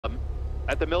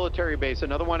at the military base,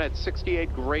 another one at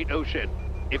 68 Great Ocean.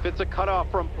 If it's a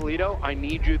cutoff from Paleto, I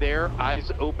need you there,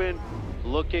 eyes open,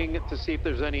 looking to see if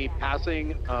there's any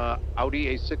passing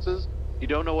Audi A6s. You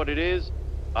don't know what it is,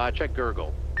 check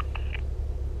Gurgle.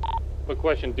 Quick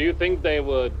question, do you think they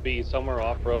would be somewhere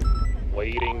off-road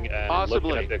waiting and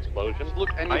Possibly. looking at the explosion? Just look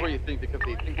anywhere you think they could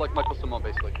be. Think like Michael Simone,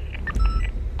 basically.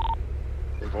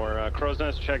 For Crow's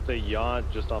Nest, check the yacht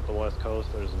just off the west coast.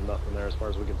 There's nothing there as far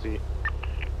as we can see.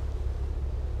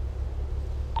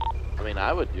 I mean,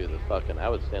 I would do the fucking, I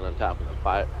would stand on top of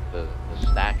the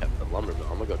stack at the lumber mill.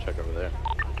 I'm gonna go check over there.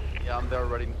 Yeah, I'm there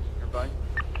already, nearby.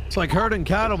 It's like herding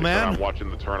cattle, man. I'm watching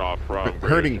the turnoff from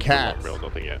herding cats.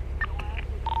 Nothing yet.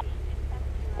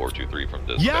 423 from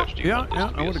dispatch. Yeah,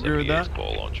 I would agree with that.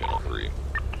 Call on channel 3.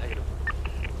 Negative.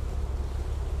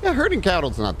 Yeah, herding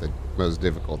cattle's not the most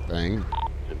difficult thing.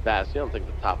 Bass, you don't think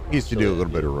the top Used to do a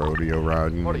little bit of rodeo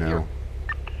riding, you know.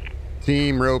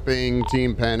 Team roping,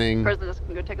 team penning. President,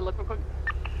 can go take a look real quick.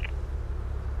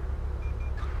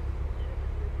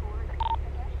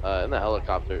 In the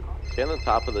helicopter, stand on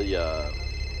top of the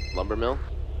lumber mill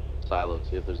silo,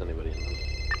 see if there's anybody in them.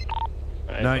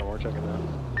 Alright, Night. we're checking that.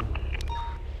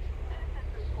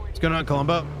 What's going on,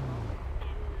 Columbo?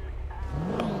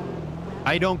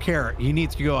 I don't care. He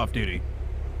needs to go off duty.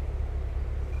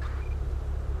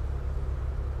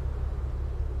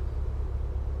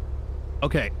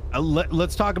 Okay,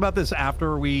 let's talk about this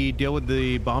after we deal with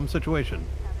the bomb situation.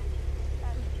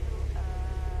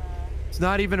 It's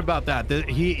not even about that.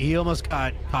 He almost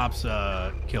got cops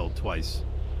killed twice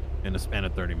in a span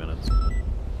of 30 minutes.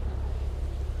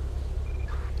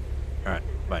 All right,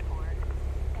 bye.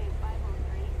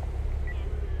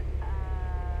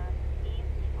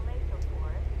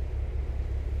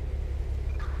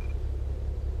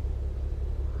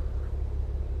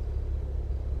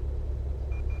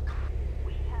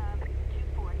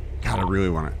 God, I really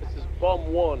want it. This is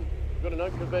Bomb 1. We've got an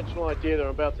unconventional idea that I'm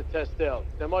about to test out.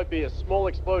 There might be a small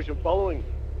explosion following.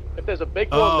 If there's a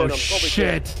big one, then I'm probably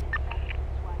shit.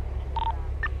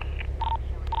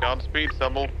 Godspeed,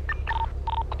 Stumble.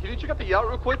 Can you check out the yacht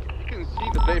real quick? You can see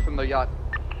the bay from the yacht.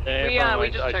 Yeah, we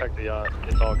just I checked. checked the yacht.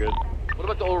 It's all good. What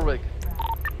about the oil rig?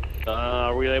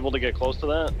 Are we able to get close to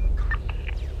that?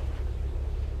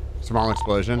 Small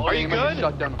explosion. Are you good?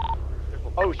 Shut down.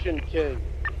 Ocean King.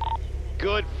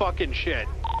 Good fucking shit.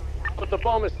 But the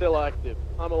bomb is still active.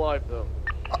 I'm alive though.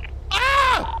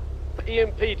 The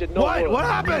EMP did not work. What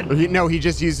happened? No, he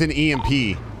just used an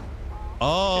EMP.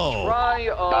 Oh. Try,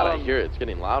 God, I hear it. It's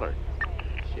getting louder.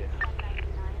 Shit.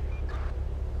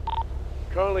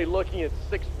 Currently looking at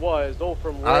 6 wires, all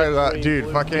from red, dude,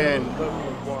 blue, fucking yellow, purple,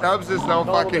 and white. Stubbs is so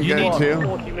fucking You good need too.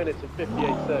 40 minutes and 58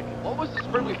 seconds. what was the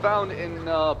spring we found in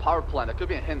power plant? That could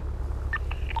be a hint.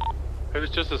 It was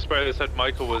just a spray that said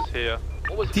Michael was here.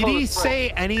 What was the Did color he of the spray? say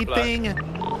anything?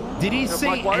 Did he say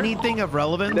black wire? anything of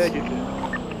relevance? Negative.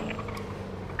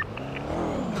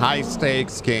 High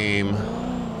stakes game.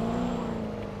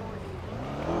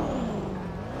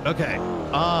 Okay.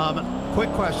 Quick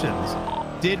questions.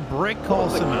 Did Brick call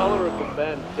What was the Simone? color of the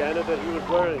bandana that he was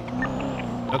wearing?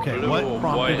 Okay, Blue what or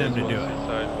prompted white him is to what do she it?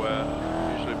 said, where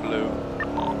usually blue.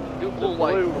 Do blue,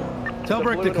 white. Blue. Tell The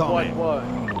Brick blue to and call white me. wire.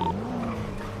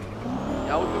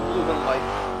 Yeah, I would do blue then white.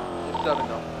 It's 7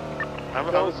 though.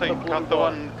 I was saying cut the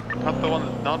one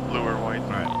that's not blue or white.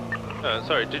 Alright.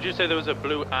 Sorry, did you say there was a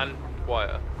blue and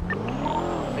wire?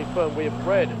 Confirm we have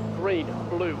red, green,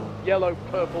 blue, yellow,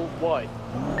 purple, white.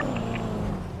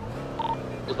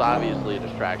 It was obviously a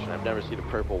distraction. I've never seen a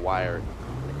purple wire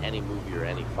in any movie or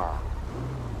any bomb.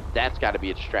 That's got to be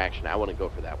a distraction. I wouldn't go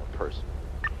for that one personally.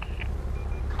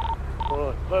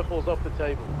 Alright, purple's off the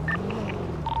table.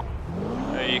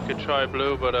 You could try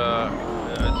blue, but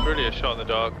it's really a shot in the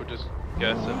dark. We're just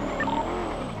guessing.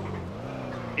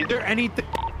 Is there anything,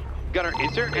 Gunner,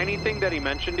 is there anything that he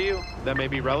mentioned to you that may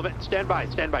be relevant? Stand by,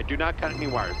 do not cut any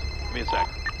wires. Give me a sec.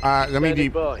 Let me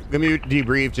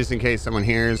debrief just in case someone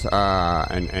hears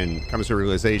and comes to a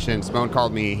realization. Simone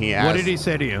called me. He asked, What did he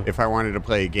say to you? if I wanted to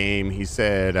play a game. He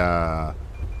said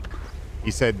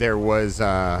there was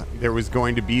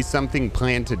going to be something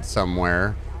planted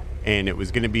somewhere, and it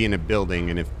was going to be in a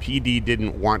building. And if PD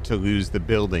didn't want to lose the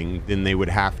building, then they would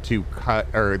have to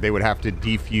they would have to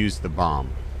defuse the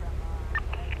bomb.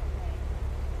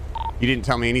 He didn't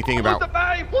tell me anything about. the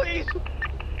bay, please!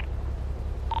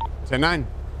 10-9.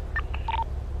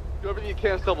 Do everything you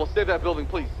can, Stumble. Save that building,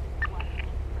 please.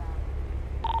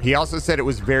 He also said it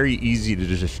was very easy to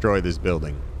destroy this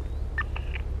building.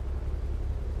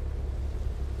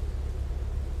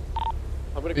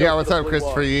 I'm gonna go Yeah, for what's the up, blue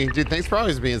Christopher wire. Yee? Dude, thanks for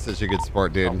always being such a good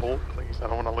sport, dude. Please, I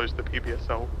don't want to lose the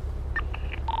PBSO.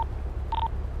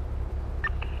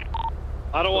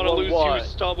 I don't want to lose you,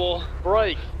 Stubble.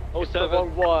 Break. Oh, it's the 7.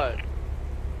 wrong wire.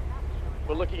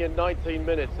 We're looking at 19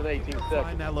 minutes and 18 seconds.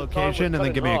 Find that The time location was and then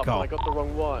cut give in me a half call. when I got the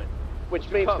wrong wire, which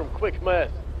means from quick math,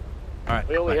 All right.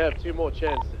 we only bye. have 2 more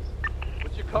chances.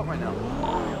 What's your cut right now?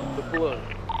 The blue,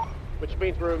 which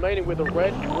means we're remaining with a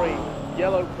red, green,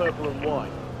 yellow, purple, and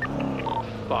white.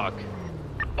 Fuck.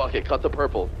 Fuck it, cut the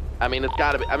purple. I mean, it's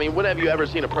gotta be. I mean, when have you ever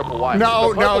seen a purple wire?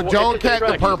 No, The no, purple- don't it's a get the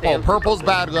distraction purple. stand for Purple's something.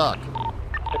 bad luck.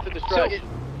 It's a distraction.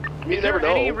 You Is never there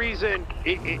know. any reason?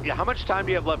 How much time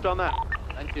do you have left on that?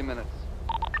 19 minutes.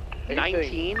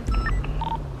 19?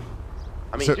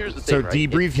 I mean, So, here's the so thing, right?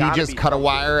 debrief, It's he gotta just be cut a something.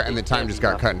 wire and the It time can't just be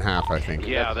got nothing. cut in half, I think.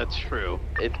 Yeah, that's true.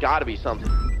 It's gotta be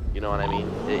something. You know what I mean?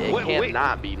 It can't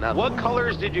not be nothing. What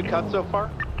colors did you cut so far?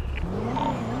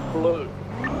 Blue.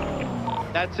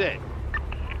 That's it.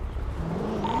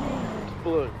 It's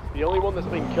blue. The only one that's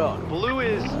been cut. Blue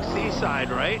is Seaside,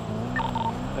 right?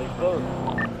 Hey, fun.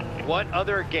 What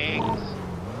other gangs?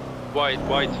 White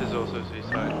is also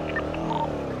Seaside.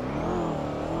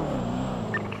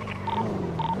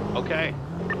 Okay.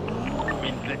 I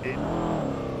mean,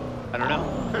 I don't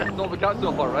know. That's all we got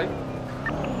so far, right?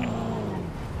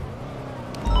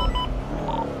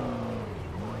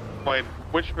 Wait,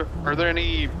 are there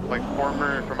any like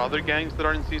former from other gangs that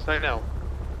are in Seaside now?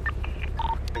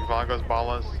 Like Vagos,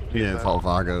 Balas? Yeah, it's all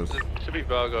Vagos. It should be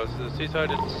Vargos. The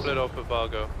Seaside is split off of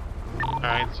Vargo.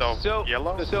 Alright, so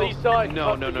yellow? The So, seaside no,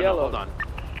 cut no, the no, no, yellow. hold on.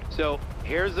 So,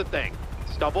 here's the thing.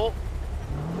 Stubble,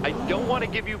 I don't want to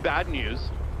give you bad news,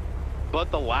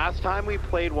 but the last time we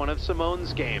played one of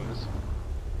Simone's games,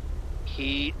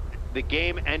 the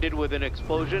game ended with an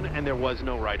explosion and there was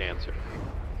no right answer.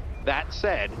 That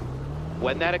said,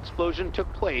 when that explosion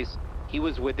took place, he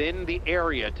was within the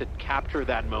area to capture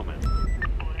that moment.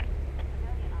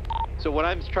 So what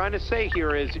I'm trying to say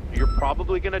here is you're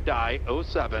probably going to die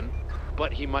 07,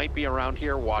 but he might be around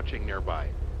here watching nearby.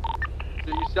 So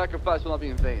your sacrifice will not be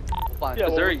in vain. Fine. Yeah,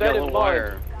 Is there a with that yellow in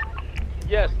wire? mind,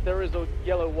 yes, there is a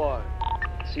yellow wire.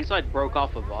 Seaside broke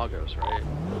off of Vagos, right?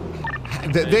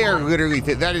 They are literally,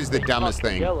 that is the dumbest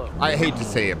thing. Yellow. I hate to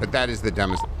say it, but that is the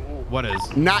dumbest. What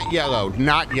is? Not yellow,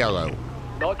 not yellow.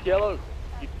 Not yellow.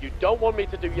 You don't want me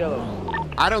to do yellow.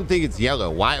 I don't think it's yellow.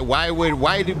 Why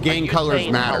do gang Are you colors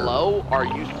saying matter? hello or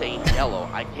are you saying yellow?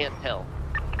 I can't tell.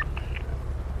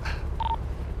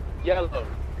 Yellow.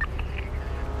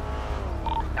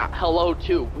 Hello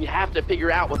too. We have to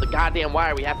figure out what the goddamn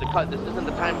wire we have to cut. This isn't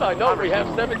the time. I know, we have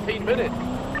 17 minutes.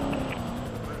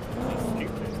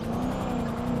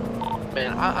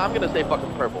 Man, I'm gonna say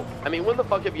fucking purple. I mean, when the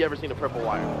fuck have you ever seen a purple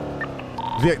wire?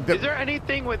 Is there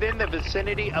anything within the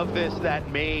vicinity of this that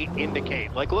may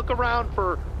indicate? Like, look around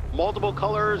for multiple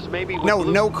colors, maybe with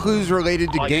blue. No clues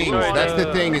related to Like, gangs. should, That's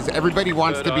the thing, is everybody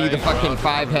wants to be the fucking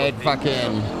five-head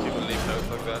fucking... People leave notes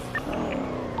like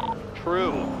that.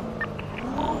 True.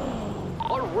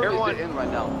 What room Everyone- is it in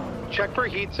right now? Check for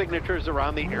heat signatures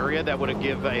around the area that would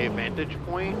give a vantage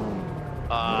point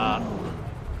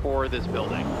for this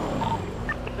building.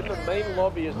 It's in the main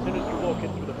lobby as soon as you walk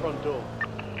in through the front door.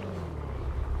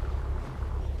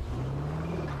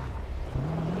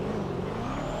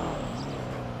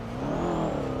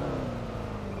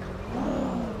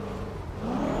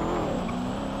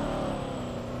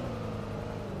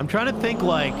 I'm trying to think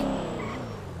like.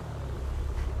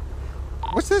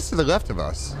 What's this to the left of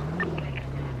us?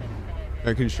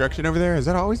 The construction over there? Has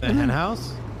that always The been hen there?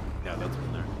 house? Yeah, that's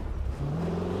been there.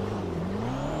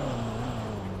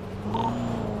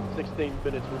 16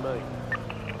 minutes remain.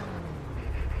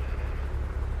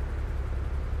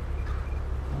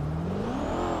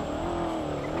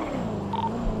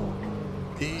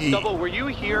 Double, were you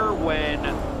here when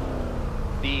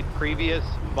the previous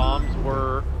bombs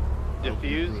were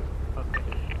defused?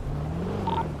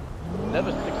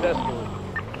 Never successfully.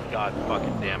 God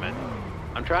fucking damn it.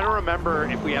 I'm trying to remember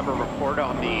if we have a report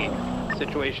on the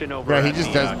situation over Yeah, he at just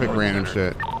the, does pick court random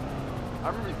center. shit. I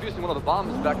remember defusing one of the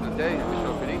bombs back in the day in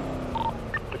Visual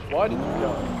PD. Which why did you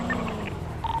go?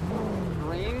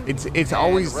 Green. It's and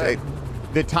always... red.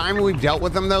 the time we've dealt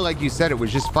with them, though, like you said, it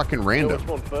was just fucking Know random. which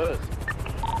one first?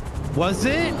 Was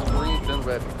it? Green, then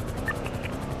red.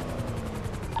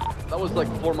 That was like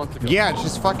 4 months ago. Yeah, it's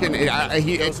just fucking...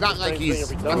 it's not like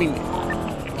he's... I mean...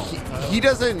 He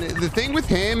doesn't... The thing with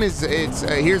him is...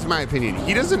 here's my opinion.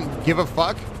 He doesn't give a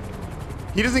fuck.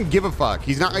 He doesn't give a fuck.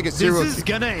 He's not like a serial... This is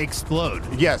gonna explode.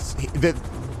 Yes.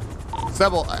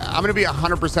 Sebel, I'm gonna be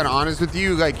 100% honest with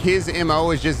you. Like, his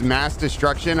MO is just mass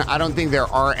destruction. I don't think there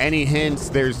are any hints.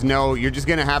 There's no... You're just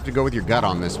gonna have to go with your gut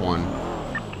on this one.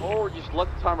 Or just let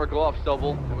the timer go off,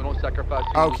 Stubble, and we don't sacrifice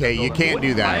you. Okay, you can't do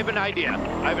I that. have an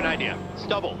idea.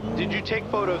 Stubble, did you take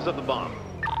photos of the bomb?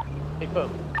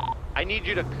 Confirm. I need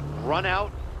you to run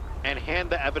out and hand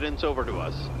the evidence over to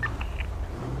us.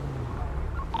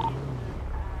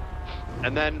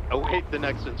 And then await the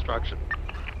next instruction.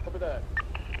 Copy that.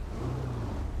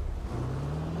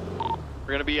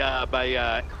 We're gonna be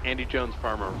by Andy Jones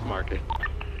Farmer's Market.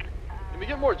 Can we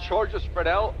get more charges spread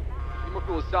out? Be more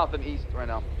cool south than east right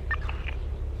now.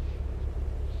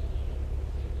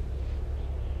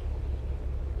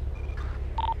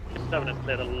 Seven has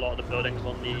cleared a lot of the buildings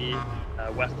on the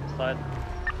western side.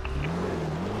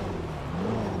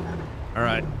 All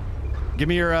right. Give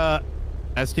me your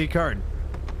SD card.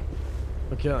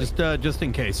 Okay. Just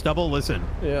in case. Stubble, listen.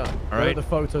 Yeah. All right. The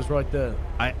photos right there.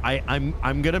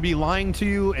 I'm gonna be lying to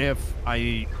you if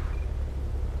I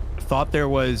thought there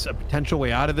was a potential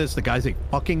way out of this. The guy's a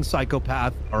fucking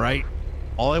psychopath. All right.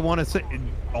 All I want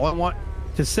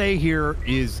to say here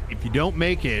is, if you don't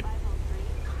make it,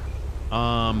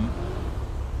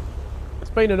 it's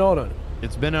been an honor.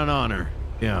 It's been an honor.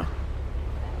 Yeah.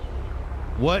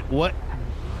 What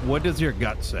does your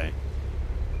gut say?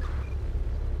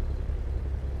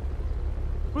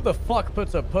 Who the fuck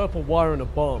puts a purple wire in a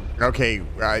bomb? Okay,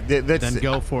 that's... Then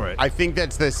go for it. I think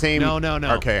that's the same... No.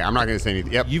 Okay, I'm not going to say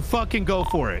anything. Yep. You fucking go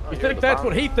for it. You think that's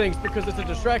what he thinks because it's a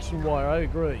distraction wire, I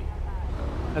agree.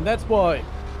 And that's why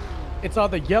it's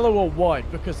either yellow or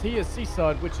white, because he is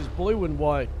seaside, which is blue and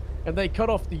white, and they cut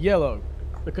off the yellow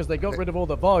because they got rid of all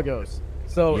the Vargos.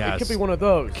 So it could be one of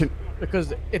those,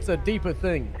 because it's a deeper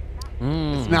thing.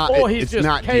 It's not, or he's it's just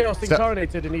not chaos deep.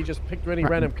 incarnated and he just picked any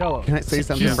random color. Can I say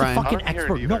something, He's Brian? a fucking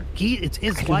expert. No, it's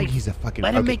his life. He's a fucking...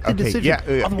 Let him make the decision.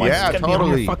 Otherwise, it's going to be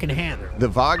on your fucking hand. The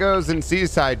Vagos and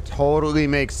Seaside totally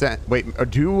makes sense. Wait,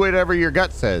 do whatever your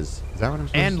gut says. Is that what I'm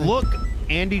supposed to say? And look,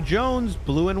 Andy Jones,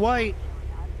 blue and white.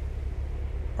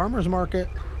 Farmer's Market.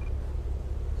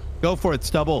 Go for it,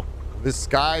 Stubble. The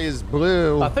sky is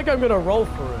blue. I think I'm going to roll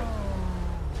for it.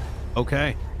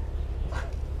 Okay.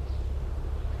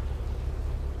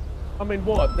 I mean,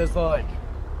 what? There's like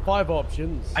 5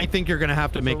 options. I think you're going to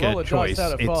have to make a choice.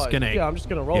 It's going to... Yeah, I'm just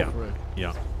going to roll for it.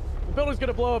 Yeah. The building's going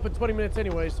to blow up in 20 minutes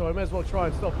anyway, so I may as well try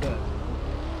and stop that.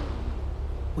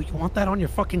 Well, you want that on your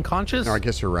fucking conscience? No, I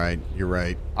guess you're right. You're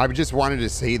right. I just wanted to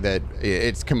say that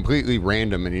it's completely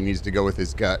random and he needs to go with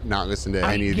his gut, not listen to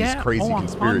any of these crazy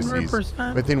conspiracies.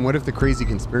 100%. But then what if the crazy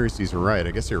conspiracies are right?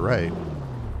 I guess you're right.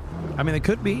 I mean, they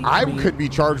could be. I could be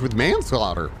charged with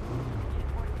manslaughter.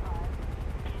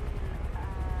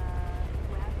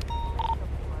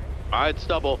 All right,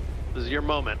 Stubble, this is your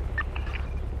moment.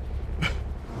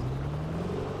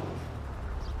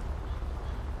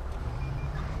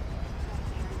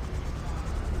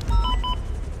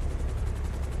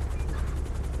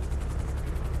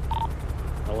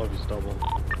 I love you, Stubble.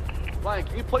 Ryan,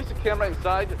 can you place a camera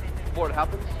inside before it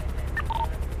happens?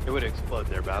 It would explode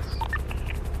there, Bass.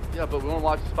 Yeah, but we want to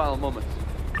watch his final moments.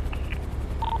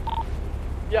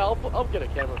 Yeah, I'll get a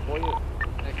camera for you.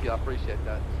 Thank you, I appreciate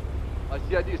that.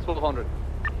 CID is 1200.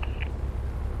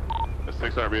 The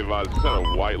 600 be advised, we sent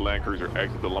a white Land Cruiser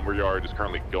exit the lumberyard, is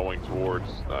currently going towards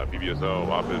PBSO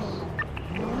office.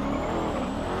 You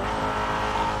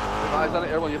have eyes on it?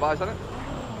 Everyone, you have eyes on it?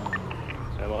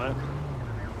 Stand by.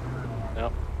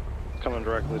 Yep. It's coming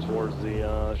directly towards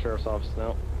the sheriff's office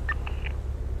now.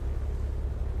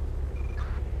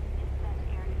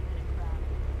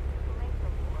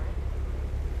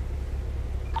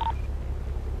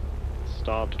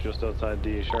 Stopped just outside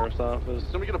the sheriff's office.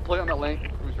 Somebody get a play on that Land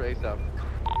Cruiser ASAP.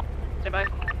 Stand by.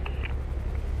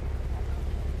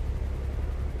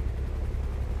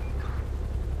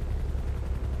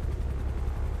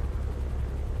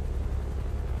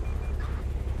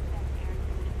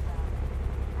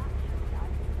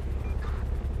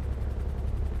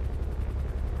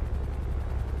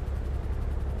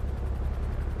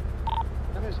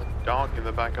 There's a dog in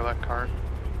the back of that car.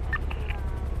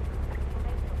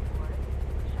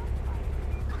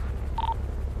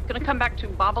 Gonna come back to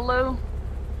Babalo.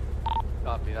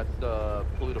 Copy, that's the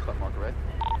Paleto pet marker,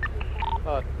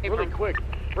 right? Really quick,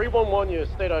 311 your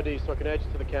state ID so I can add you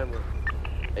to the camera.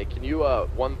 Hey, can you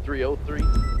 1303?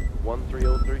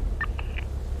 1303?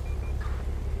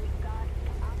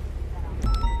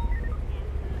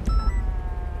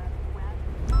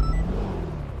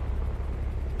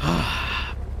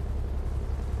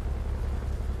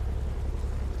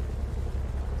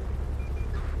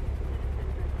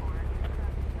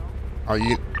 Are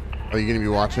you going to be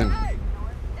watching?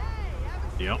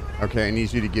 Yep. Okay, I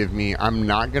need you to give me... I'm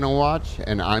not going to watch,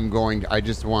 and I'm going... I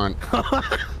just want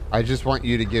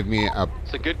you to give me a...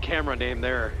 It's a good camera name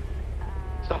there.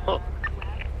 So...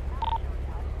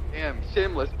 Damn,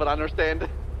 shameless, but I understand.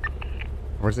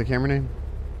 What's the camera name?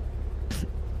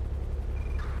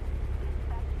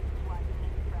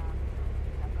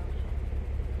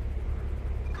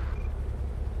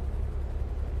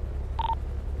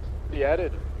 Be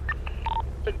added.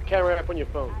 Check the camera app on your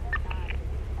phone.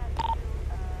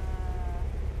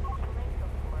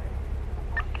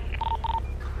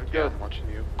 Good. I'm watching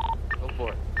you. Go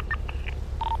for it.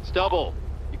 Stubble.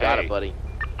 You got it, buddy.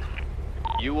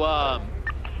 You,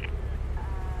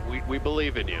 we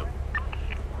believe in you.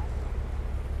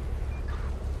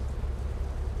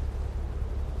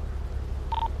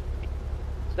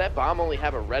 Does that bomb only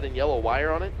have a red and yellow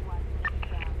wire on it?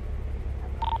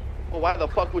 Well, why the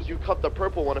fuck would you cut the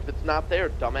purple one if it's not there,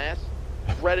 dumbass?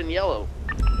 It's red and yellow.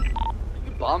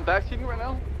 You bomb backseating right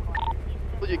now?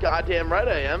 Well, you goddamn right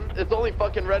I am. It's only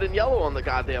fucking red and yellow on the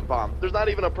goddamn bomb. There's not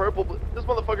even a purple. This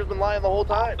motherfucker's been lying the whole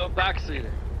time. No backseating.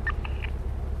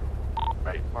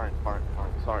 Right, fine.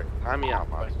 Sorry. Time me out,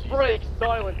 man. Break,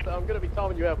 silence. I'm gonna be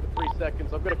timing you out for 3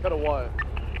 seconds. I'm gonna cut a wire.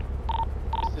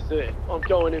 This is it. I'm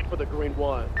going in for the green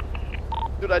wire.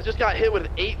 Dude, I just got hit with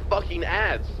 8 fucking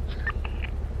ads.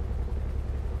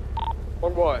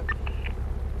 One wire.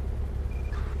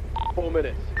 4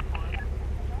 minutes.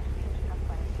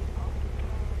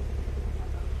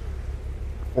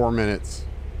 Four minutes.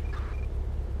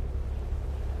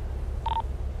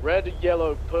 Red,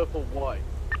 yellow, purple, white.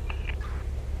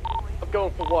 I'm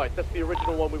going for white. That's the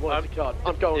original one we wanted to cut.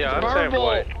 I'm going for I'm saying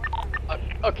white.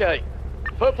 Okay.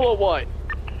 Purple or white?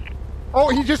 Oh,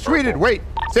 he just tweeted. Wait.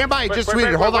 Stand by. He just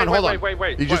tweeted. Hold on.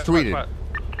 Wait. He just tweeted.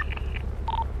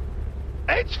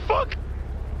 H fuck.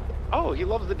 Oh, he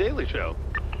loves the Daily Show.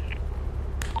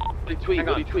 What do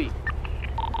you tweet?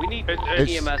 We need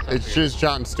EMS up It's here. just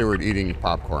John Stewart eating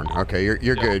popcorn. Okay, you're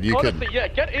good. You Honestly, could. yeah,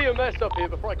 get EMS up here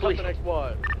before I cut the next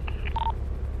wire.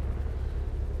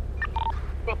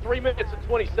 Got 3 minutes and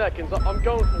 20 seconds. I'm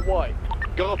going for white.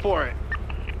 Go for it.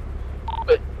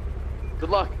 Good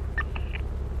luck.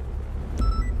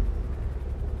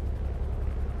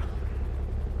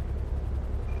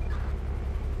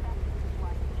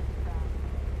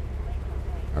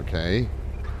 Okay.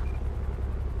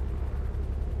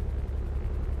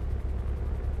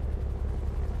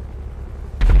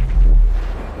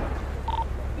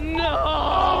 No!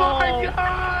 Oh my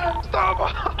god! Stop!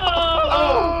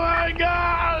 Oh my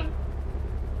god!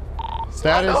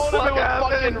 Status. What the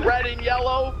fuck fucking red and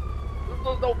yellow?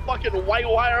 There's no fucking white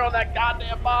wire on that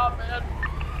goddamn bomb, man.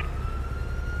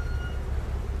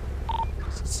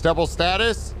 Stubble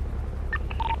status.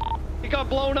 He got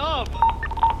blown up.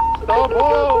 Stubble!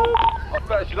 Oh,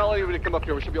 Fred, you're not even to come up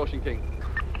here. We should be Ocean King.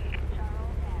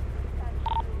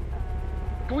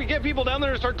 Can we get people down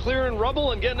there and start clearing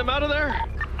rubble and getting them out of there?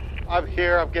 I'm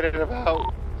here. I'm getting it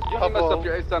out. Get EMS up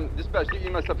here ASAP. Dispatch, get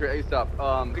EMS up here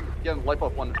ASAP. Get life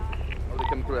off one. Oh, they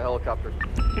come through a helicopter.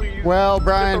 Please. Well,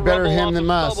 Brian, the better rubble him off than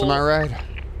the us. Am stubble. I right?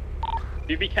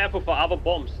 You be careful for other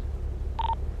bombs.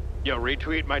 Yo,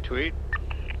 retweet my tweet.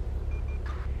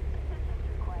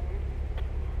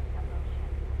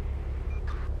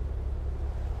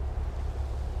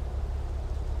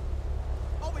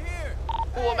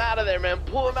 Pull him out of there, man.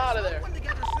 Pull him out of there.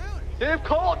 Save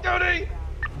Call of Duty!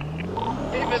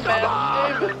 Save it,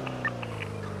 man. Save it.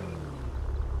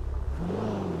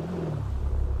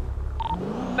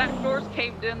 Back door's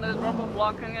caved in, there's rubble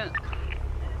blocking it.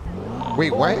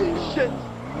 Wait, what? Holy shit.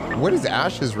 What is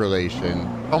Ash's relation?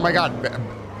 Oh my God!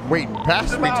 Wait,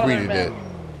 Bass retweeted it.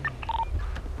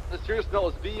 The serious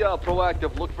note is be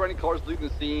proactive. Look for any cars leaving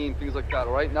the scene, things like that.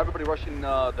 All right? Not everybody rushing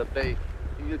the bay.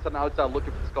 You need something outside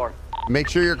looking for this car. Make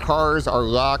sure your cars are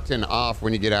locked and off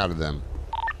when you get out of them.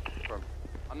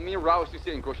 I'm near Route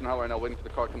 68 in Goshen Highway right now, waiting for the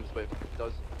car to come this way. If it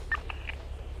does.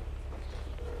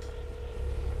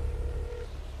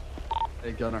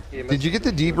 Hey, Gunner. Did you get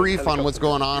the debrief on what's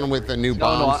going on with the new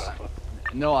bombs?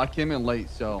 No, I came in late,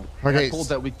 so Okay, I told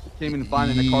that we came in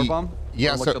finding a car bomb.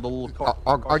 Yeah, Looked so at the little car,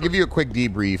 I'll give you a quick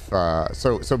debrief.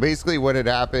 So basically what had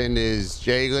happened is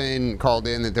Jalen called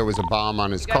in that there was a bomb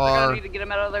on his You guys are car. gonna need to get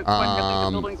him out of there quick. I think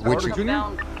the building's which- gonna come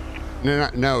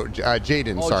down. No,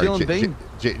 Jaden, Oh, sorry. Jalen Bain.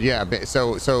 Yeah,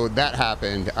 so that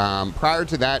happened. Prior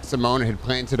to that, Simone had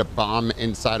planted a bomb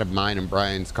inside of mine and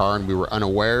Brian's car, and we were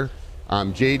unaware.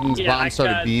 Jaden's bomb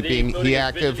started beeping. He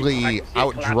actively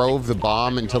outdrove the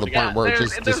bomb until the point where it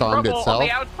just disarmed itself.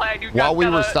 While we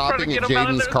were stopping at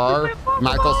Jaden's car,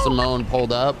 Michael Simone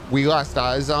pulled up. We lost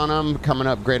eyes on him coming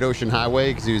up Great Ocean Highway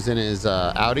because he was in his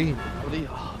Audi.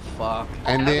 Oh, fuck.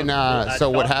 And then, so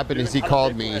what happened is he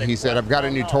called me. He said, I've got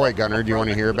a new toy, Gunner. Do you want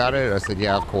to hear about it? I said,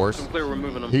 yeah, of course.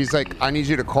 He's like, I need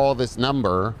you to call this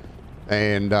number,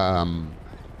 and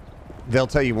they'll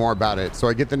tell you more about it. So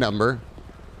I get the number,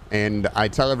 and I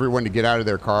tell everyone to get out of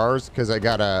their cars because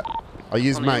I'll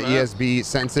use my ESB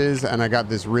senses, and I got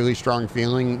this really strong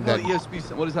feeling that.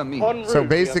 ESB, what does that mean? So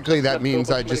basically, that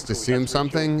means I just assumed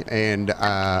something, and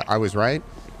I was right.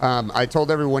 I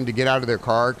told everyone to get out of their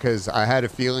car because I had a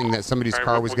feeling that somebody's Alright,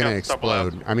 car we'll was get going to the stubble out.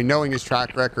 explode. I mean, knowing his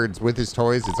track records with his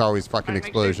toys, it's always fucking Alright,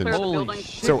 make sure you explosions. clear the Holy building.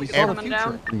 shit, So we saw the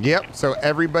future. Yep. So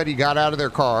everybody got out of their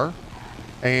car,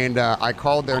 and I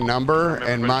called their number,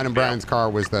 and mine and Brian's car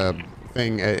was the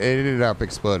thing. It ended up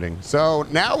exploding. So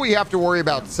now we have to worry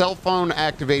about cell phone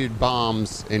activated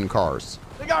bombs in cars.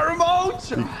 They got remotes!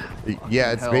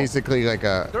 Yeah, it's hell. basically like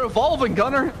a. They're evolving,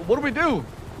 Gunner. What do we do?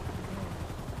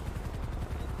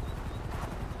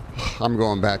 I'm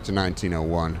going back to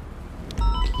 1901.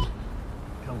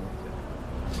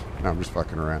 No, I'm just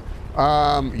fucking around.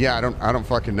 Yeah, I don't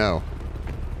fucking know.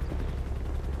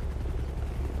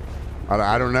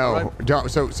 I don't know.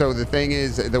 So the thing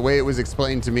is, the way it was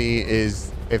explained to me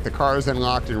is, if the car is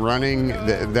unlocked and running,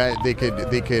 that they could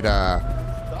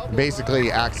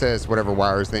basically access whatever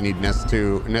wires they need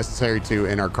necessary to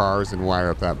in our cars and wire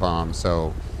up that bomb.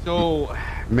 So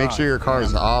make sure your car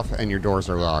is off and your doors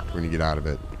are locked when you get out of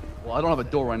it. Well, I don't have a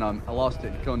door right now. I lost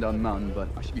it going down the mountain, but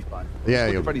I should be fine. Yeah,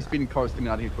 Look you'll for any speeding cars coming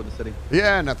out of here for the city.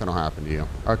 Yeah, nothing will happen to you.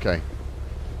 Okay.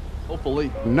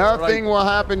 Hopefully. Nothing will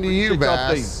happen to you, Appreciate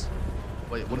the Bass.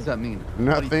 update. Wait, what does that mean?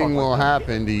 Nothing will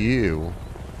happen to you.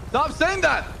 Stop saying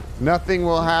that! Nothing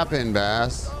will happen,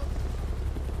 Bass.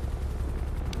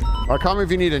 Or call me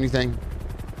if you need anything.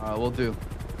 We'll do.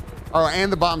 Oh,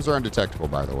 and the bombs are undetectable,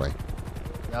 by the way.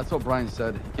 Yeah, that's what Brian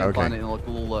said. You can't Okay. find it in like a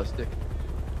little stick.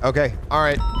 Okay, all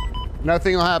right.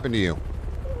 Nothing will happen to you.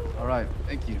 All right,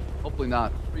 thank you. Hopefully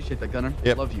not. Appreciate that, Gunner.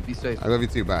 Yep. Love you. Be safe. I love you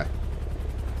too. Bye.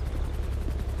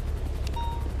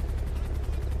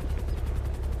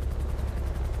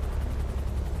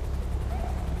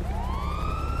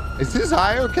 Is his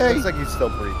eye okay? Looks like he's still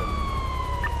breathing.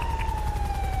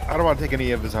 I don't want to take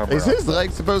any of his armor Is off. his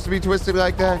leg supposed to be twisted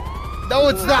like that? No,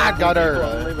 it's not, Gunner.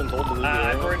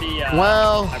 I've already.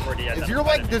 Well, I've already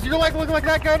Does your leg look like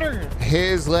that, Gunner?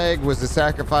 his leg was the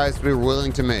sacrifice we were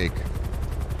willing to make.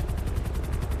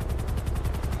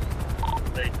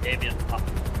 The avian pop.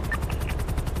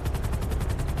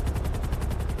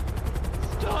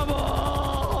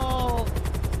 Double!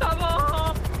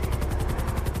 Double!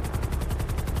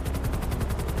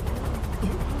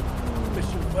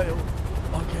 Mission failed.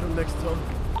 I'll get him next time.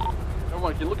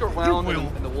 Everyone, can you look around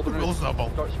in the wilderness?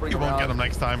 Start spreading You won't get around. him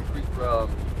next time.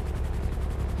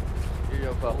 Area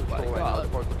of patrol right now, as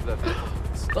far as looking at that vehicle.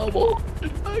 Stubble.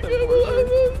 I can't believe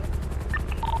it.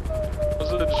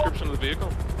 What's the description of the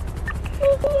vehicle?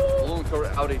 Balloon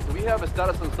turret Audi. Do we have a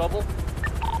status on Stubble?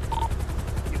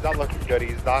 He's not looking good.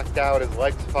 He's knocked out. His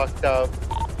leg's fucked up.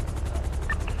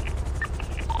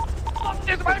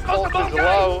 His pulse is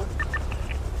low.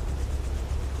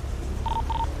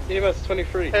 EMS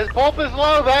 23. His pulse is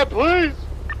low, man, please.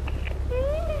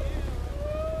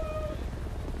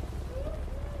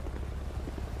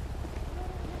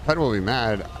 Ped will be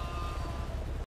mad.